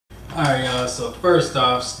Alright y'all, so first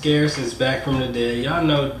off, Scarce is back from the dead. Y'all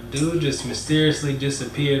know dude just mysteriously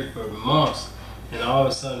disappeared for months and all of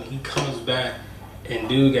a sudden he comes back and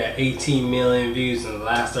dude got 18 million views in the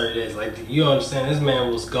last 30 days. Like, you understand, this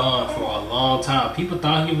man was gone for a long time. People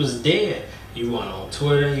thought he was dead. He wasn't on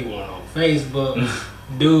Twitter, he wasn't on Facebook.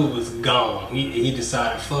 Dude was gone. He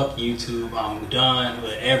decided, fuck YouTube, I'm done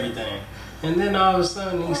with everything. And then all of a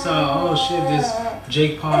sudden he saw, oh shit, this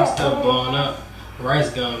Jake Paul stuff blowing up.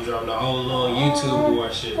 RiceGum dropped a whole little YouTube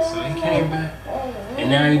war shit, so he came back,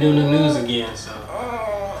 and now he doing the news again. So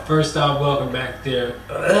first off, welcome back there,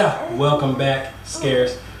 welcome back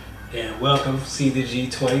Scarce, and welcome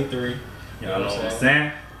Cthegee 23. You know what I'm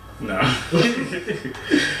saying? No.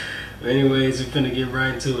 Anyways, we're finna get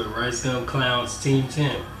right into it. RiceGum, Clowns, Team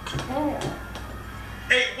 10.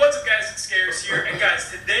 Hey, what's up guys, it's Scarce here, and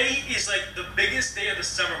guys, today is like the biggest day of the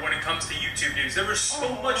summer when it comes to YouTube news. There was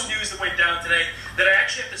so much news that went down today that I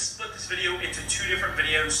actually have to split this video into two different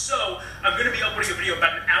videos. So, I'm going to be uploading a video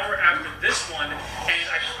about an hour after this one, and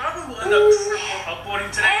I probably will end up triple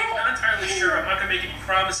uploading today. I'm not entirely sure, I'm not going to make any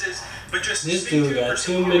promises, but just this stay tuned dude got for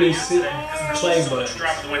too some many play buttons.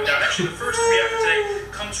 Drama that went down. Actually, the first reactor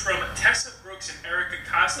today comes from Tessa and Erica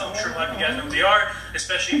Costa. I'm sure a lot of you guys know who they are,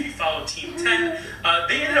 especially if you follow Team 10.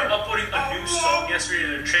 They ended up uploading a new song yesterday to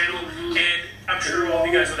their channel, and I'm sure all of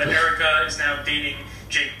you guys know that Erica is now dating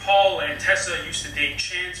Jake Paul, and Tessa used to date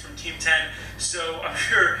Chance from Team 10, so I'm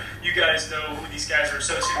sure you guys know who these guys are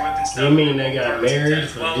associated with and stuff. You mean they got married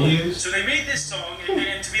for views? So they made this song,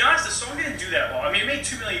 and to be honest, the song didn't do that well. I mean, it made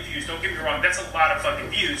 2 million views, don't get me wrong, that's a lot of fucking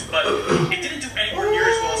views, but it didn't do anywhere near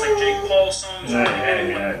as well as like Jake Paul's songs or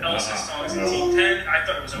anyone else's songs in Team 10. I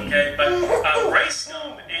thought it was okay, but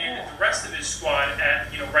RiceGum and the rest of his squad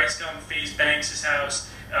at, RiceGum, FaZe Banks' house,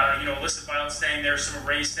 Alissa staying there, some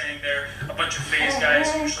Ray staying there, a bunch of FaZe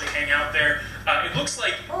guys usually hang out there. It looks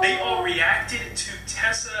like they all reacted to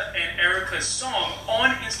Tessa and Erica's song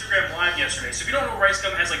on Instagram Live yesterday. So if you don't know,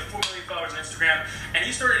 RiceGum has like 4 million followers on Instagram, and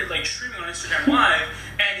he started like streaming on Instagram Live,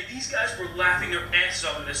 and these guys were laughing their asses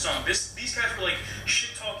off of this song. These guys were like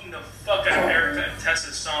shit-talking the fuck out of Erica and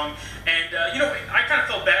Tessa's song, and I kind of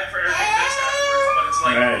felt bad for Erica and Tessa afterwards, but it's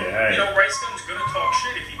like, RiceGum's gonna talk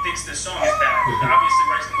shit if he thinks this song is bad. Obviously,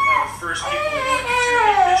 RiceGum was one of the first people on YouTube to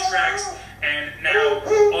make diss tracks, and now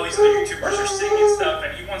all these other YouTubers are singing stuff,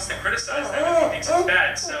 and he wants to criticize them if he thinks it's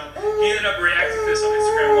bad. So he ended up reacting to this on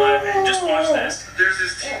Instagram Live, and just watch this. There's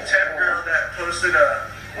this Team 10 girl that posted a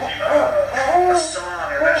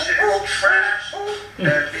song, and that shit is trash.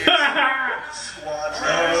 And squads.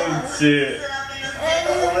 Oh shit.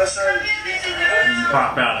 Alissa,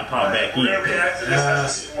 Pop out and pop back in.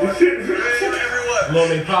 Want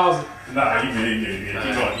me to pause it? Nah, you good.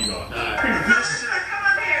 Keep going.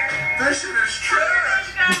 This shit is trash.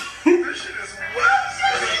 This shit is wet.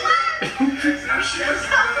 This shit is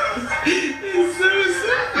wet. It's so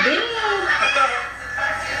sad.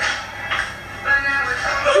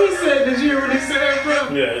 He said, did you hear what he said, bro?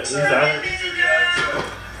 Yeah, exactly.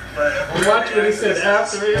 Watch what he said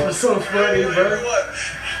after it. It was so funny, bro.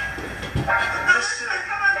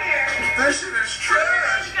 This shit is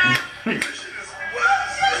trash. This shit is wet.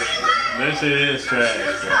 That shit is trash,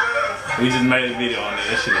 bro. We just made a video on it.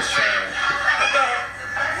 That shit is trash.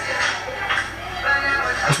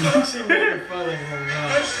 She making fun of him,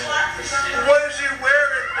 What is she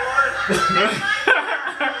wearing, boy?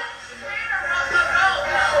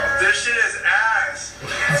 This shit is ass.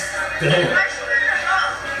 Damn.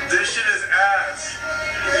 This shit is ass.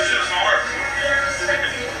 This shit is hard.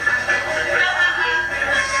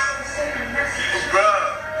 Bruh.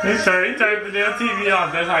 He turned the damn TV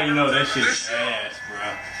off. That's how you know that shit is ass, bro.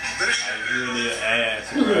 This shit is really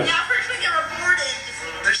ass, bro. Yeah, first we get reported.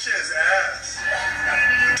 This shit is ass.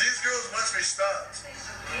 These girls must be stopped.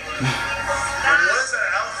 What is that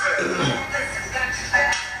outfit?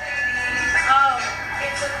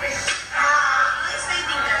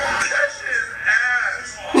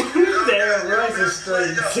 Damn, Rice is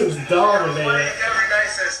straight. Just dominating. Every night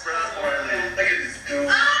says, bro. Look at this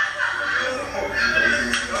dude.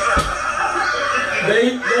 They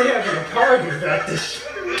having a party about this shit.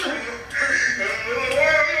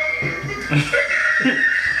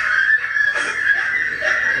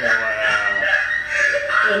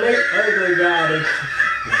 And they ugly got it.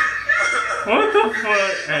 What the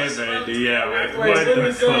fuck? Hey baby, do you have a what the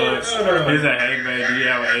fuck? He said, hey baby, do you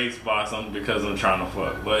have an Xbox? Because I'm trying to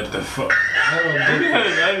fuck. What the fuck? I don't Look know. at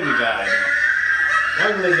this ugly guy.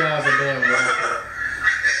 Ugly guys are damn rapper.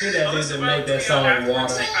 He that dude that made that song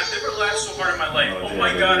Water. I've never laughed so hard in my life. Oh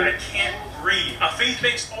my god, I can't breathe. FaZe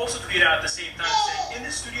Banks also tweeted out at the same time saying, in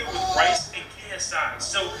the studio with Rice and KSI.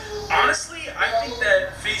 So honestly, I think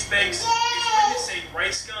that FaZe Banks is witnessing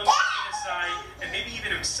RiceGum, KSI, and maybe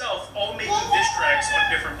even himself all making diss tracks on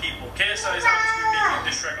different people. KSI is obviously making a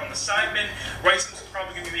diss track on the Sidemen. RiceGum is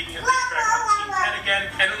probably going to be making a diss track on Team 10 again.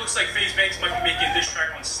 And it looks like FaZe Banks might be making a diss track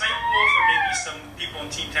on Sniper Wolf or maybe some people in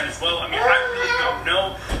Team 10 as well. I mean, I really don't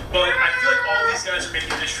know. But I feel like all these guys are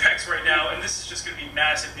making diss tracks right now. And this is just going to be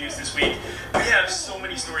massive news this week. We have so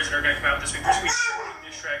many stories that are going to come out this week. There's going to be so many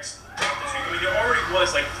diss tracks throughout this week. I mean, there already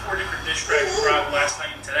was like 4 different diss tracks dropped last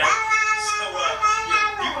night and today. So,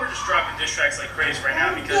 people are just dropping diss tracks like crazy right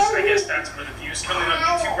now because I guess that's where the views coming on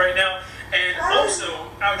YouTube right now. And also,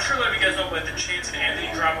 I'm sure a lot of you guys know about the Chance and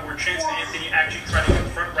Anthony drama where Chance and Anthony actually tried to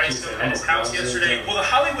confront RiceGum at his house yesterday. Well, the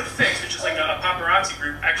Hollywood Fix, which is like a paparazzi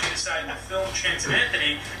group, actually decided to film Chance and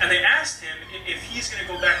Anthony, and they asked him if he's going to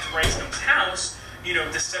go back to RiceGum's house, you know,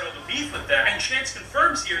 to settle the beef with them. And Chance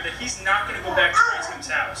confirms here that he's not going to go back to RiceGum's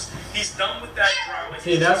house. He's done with that drama.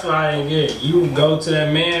 See, that's what I didn't get. You go to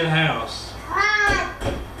that man's house.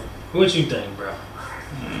 What you think, bro?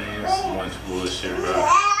 It's a bunch of bullshit, bro.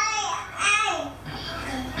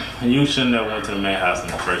 You shouldn't have went to the man's house in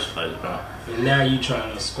the first place, bro. And now you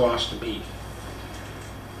trying to squash the beef.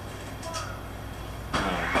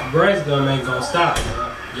 RiceGum ain't gonna stop,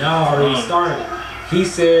 bro. Y'all already started. He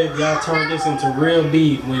said y'all turned this into real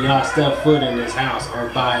beef when y'all stepped foot in his house or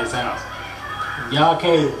by his house. Y'all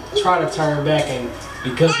can't try to turn back and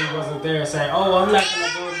because he wasn't there say, oh, I'm not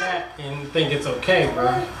gonna go back and think it's okay,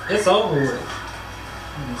 bro. It's over with.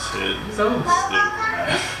 Shit. It's over. Stupid,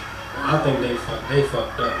 man. I think they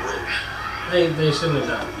fucked up with it. They shouldn't have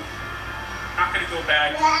done it. Not gonna go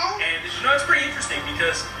back, and you know it's pretty interesting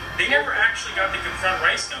because they never actually got to confront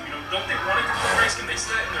RiceGum. You know, don't they want to confront RiceGum? They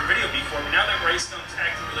said that in their video before, but now that RiceGum's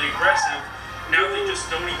acting really aggressive, now they just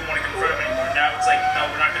don't even want to confront him anymore. Now it's like, no,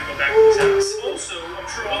 we're not gonna go back to his house. Also, I'm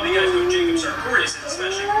sure all you guys know Jacob Sartorious is,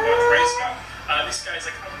 especially if you watch RiceGum. This guy's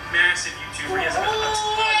like a massive YouTuber. He has like a ton of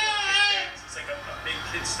fans. He's like a big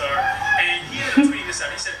kid star, and he ended up tweeting this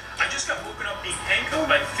out. He said, I just got woken up being handcuffed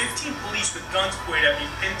by 15 police with guns pointed at me,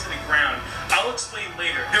 pinned to the ground. I'll explain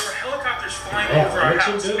later. There were helicopters flying over our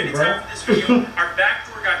house. Minutes after this video, our back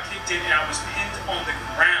door got kicked in and I was pinned on the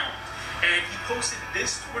ground. And he posted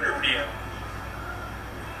this Twitter video.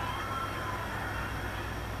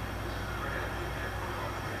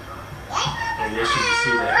 I guess you can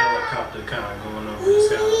see the helicopter kind of going over his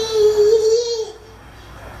house.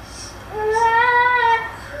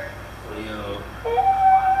 Yo.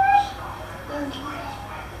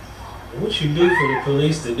 What you do for the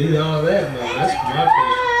police to do all that, man? That's drop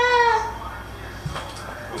it.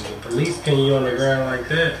 When the police pin you on the ground like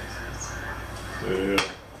that, Yeah.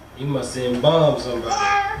 you must have bombed somebody.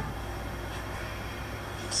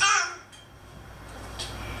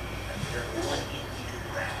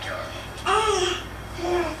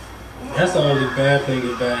 That's the only bad thing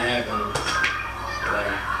about happening.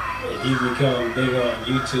 Like, if you become big on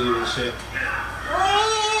YouTube and shit,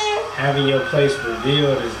 having your place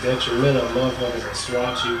revealed is detrimental. Motherfuckers will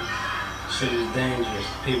swat you. Shit is dangerous.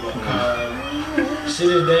 People shit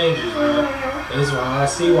is dangerous, bro. That's why I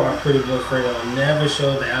see why Pretty Boy Fredo never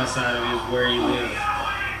showed the outside of his where he lives.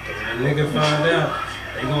 Cause when a nigga find out,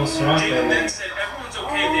 they gonna swat that Jacob then nigga. said everyone's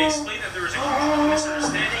okay. They explained that there was a huge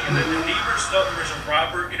misunderstanding and that the neighbors thought there was a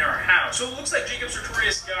robber in our house. So it looks like Jacob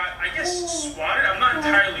Sartorious got, I guess, swatted. I'm not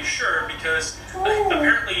entirely sure because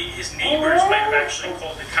apparently his neighbors might have actually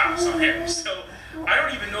called the cops on him. So I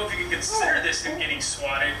don't even know if you can consider this him getting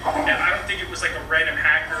swatted. And I don't think it was like a random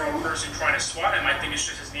hacker or a person trying to swat him. I think it's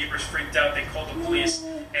just his neighbors freaked out. They called the police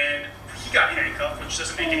and he got handcuffed, which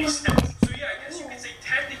doesn't make any sense. So yeah, I guess you could say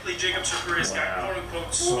technically Jacob Sartorious got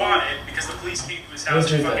quote-unquote swatted because the police came to his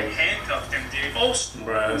house and fucking handcuffed him, dude.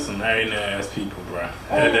 Bruh, some hating ass people, bruh.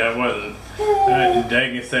 That wasn't.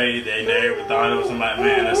 They can say they never thought it was somebody.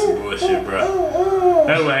 Man, that's some bullshit, bruh.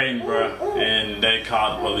 That was hating, bruh. And they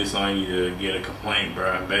called the police on you to get a complaint,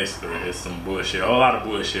 bruh. Basically, it's some bullshit. A whole lot of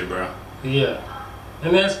bullshit, bruh. Yeah.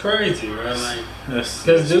 And that's crazy, right? Like,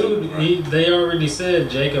 because dude, they already said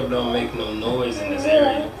Jacob don't make no noise in this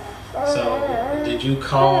area. So, did you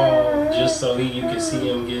call just so you could see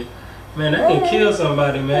him get... Man, that can kill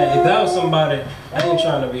somebody, man. If that was somebody, I ain't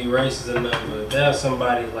trying to be racist enough, but if that was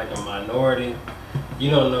somebody like a minority, you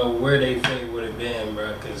don't know where they fate would have been,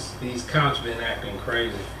 bro, because these cops been acting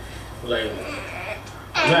crazy. Like,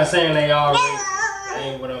 I'm not saying they all racist. That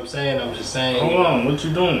ain't what I'm saying. I'm just saying... Hold on, what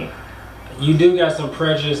you doing? You do got some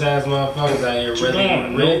prejudiced ass motherfuckers out here, whether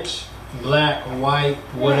you're rich, black, white,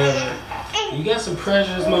 whatever. You got some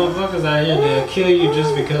prejudiced motherfuckers out here that'll kill you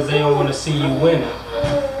just because they don't want to see you winning.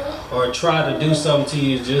 Or try to do something to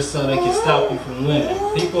you just so they can stop you from winning.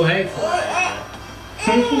 People hate for that.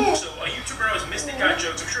 So a YouTuber knows Mystic got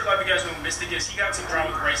jokes. I'm sure a lot of you guys know who Mystic is. He got some drama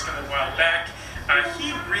with RiceGum a while back.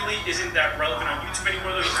 He really isn't that relevant on YouTube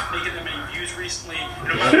anymore, though. He's not making that many views recently.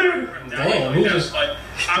 Damn, he just, but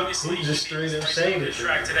obviously, he just straight up shaded this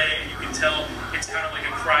track today, and you can tell it's kind of like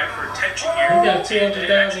a cry for attention here. He got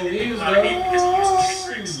 200,000 views, though. Because he used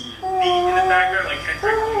Kendrick's beat in the background, like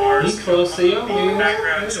Kendrick Lamar's. He's close to your views.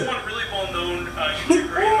 Background. Someone really well-known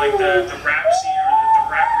YouTuber in like the rap scene or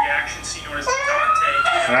the rap reaction scene known as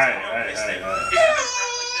Dante. Right.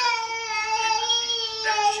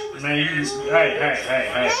 Man,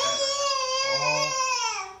 hey.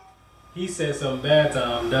 He said something bad to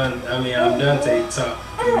I'm Dante talk.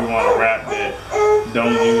 You want to rap that?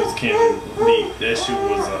 Don't use Kendrick beat. That shit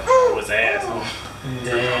was asshole.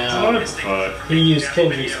 Damn. What the fuck? He used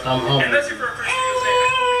Kendrick's I'm humble. And that's it for our first video today.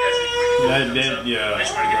 I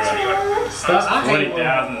just want to get this video out. Stop,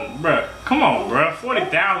 40,000, bro. Come on, bro.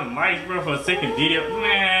 40,000 likes, bro, for a second video.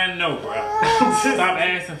 Man, no, bro. Stop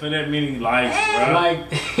asking for that many likes, bro.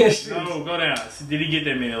 Like, no, go down. Did he get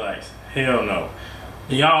that many likes? Hell no.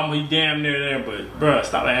 Y'all, he damn near there, but bro,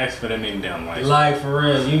 stop asking for that many damn likes. Like for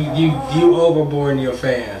real, you overboard in your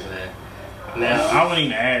fans, man. Now I wouldn't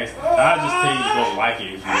even ask. I'll just tell you to go like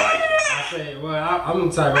it if you like it. I say, well, I'm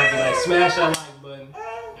the type of like smash that like button.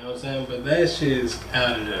 You know what I'm saying? But that shit is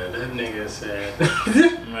out of there. That nigga said.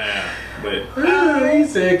 Man, but he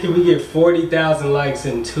said, can we get 40,000 likes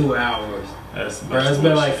in 2 hours? That's bro, it's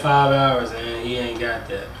been like 5 hours and he ain't got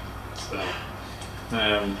that. So.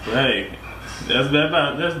 Hey,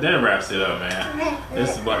 that wraps it up, man.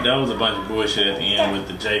 That was a bunch of bullshit at the end with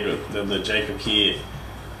the Jacob kid.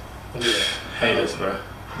 Yeah. Haters, bro.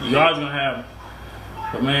 You guys gonna have,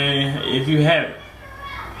 but man, if you haven't,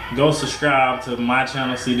 go subscribe to my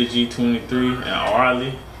channel, Cthegee23 and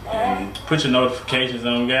Arlie, and put your notifications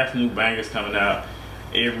on. We got some new bangers coming out.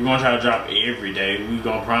 We're gonna try to drop every day. We're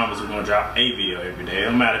gonna promise we're gonna drop a video every day. It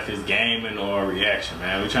don't matter if it's gaming or reaction,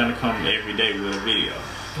 man. We're trying to come every day with a video,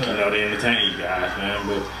 you know, to entertain you guys, man.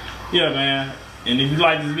 But yeah, man. And if you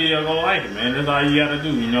like this video, go like it, man. That's all you gotta do.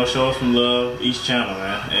 You know, show us some love each channel,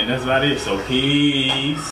 man. And that's about it. So peace.